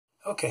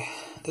Okay,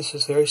 this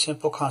is a very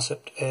simple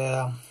concept.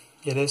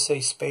 It is a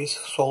space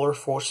solar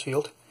force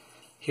field.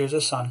 Here's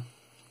the sun.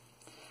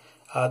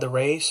 The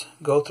rays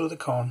go through the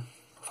cone,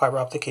 fiber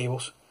optic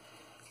cables.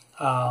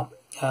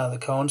 The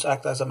cones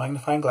act as a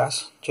magnifying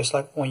glass, just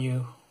like when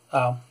you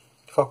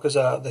focus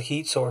the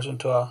heat source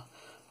into a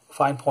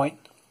fine point.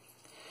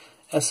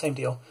 And same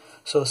deal.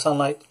 So the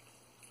sunlight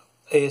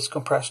is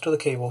compressed to the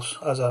cables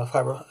as a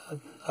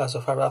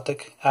fiber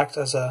optic, acts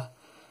as a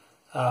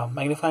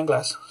magnifying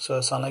glass. So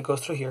the sunlight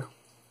goes through here.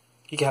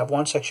 You can have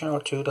one section or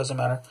two, doesn't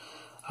matter.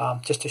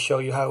 Just to show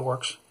you how it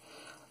works.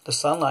 The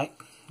sunlight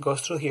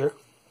goes through here,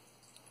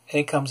 and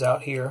it comes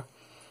out here.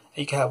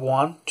 You can have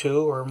one,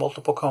 two, or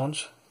multiple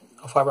cones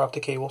of fiber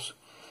optic cables.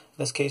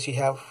 In this case, you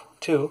have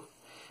two,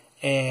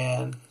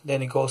 and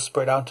then it goes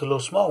spread out into little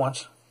small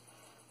ones.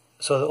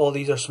 So all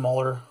these are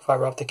smaller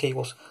fiber optic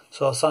cables.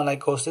 So the sunlight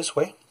goes this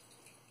way,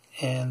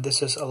 and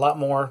this is a lot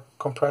more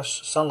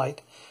compressed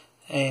sunlight,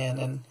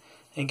 and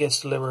it gets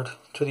delivered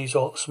to these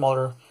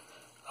smaller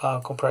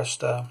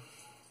compressed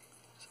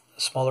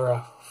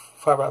smaller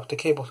fiber optic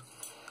cables.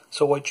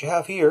 So what you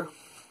have here,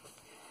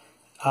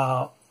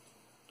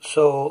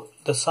 so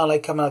the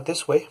sunlight coming out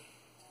this way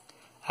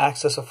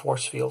acts as a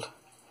force field.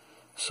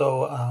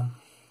 So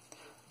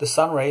the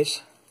sun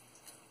rays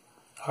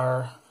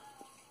are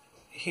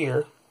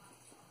here.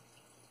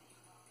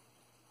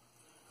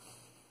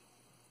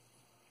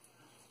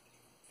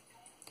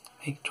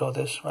 Let me draw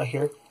this right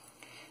here,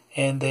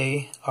 and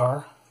they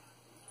are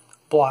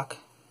blocked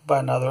by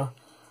another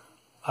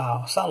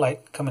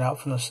sunlight coming out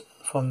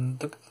from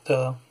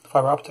the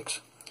fiber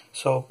optics.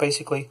 So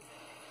basically,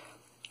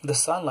 the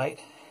sunlight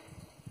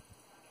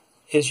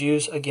is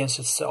used against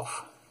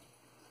itself.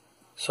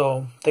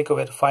 So think of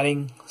it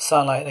fighting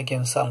sunlight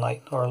against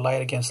sunlight, or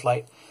light against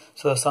light.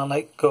 So the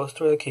sunlight goes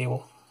through the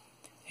cable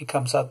and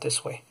comes out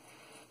this way.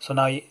 So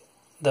now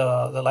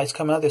the light's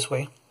coming out this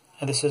way,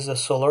 and this is the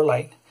solar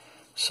light.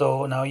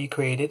 So now you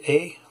created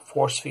a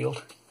force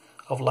field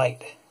of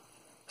light,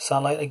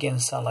 sunlight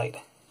against sunlight.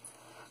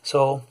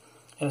 So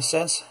in a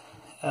sense,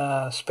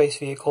 space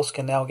vehicles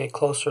can now get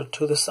closer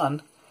to the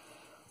sun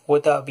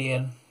without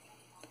being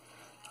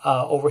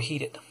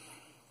overheated,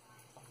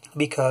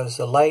 because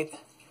the light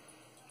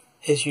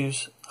is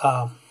used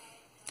through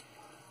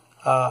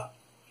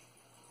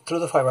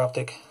the fiber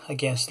optic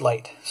against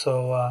light.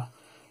 So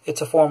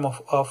it's a form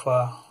of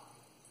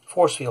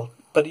force field.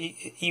 But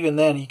even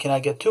then, you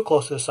cannot get too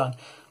close to the sun,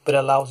 but it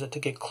allows it to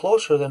get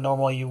closer than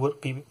normally you would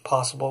be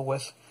possible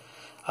with.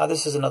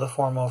 This is another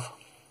form of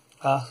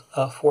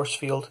force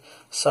field,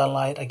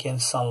 sunlight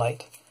against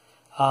sunlight.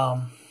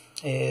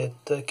 It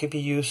could be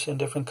used in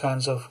different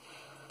kinds of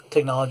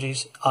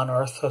technologies on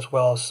Earth as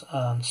well as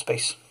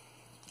space.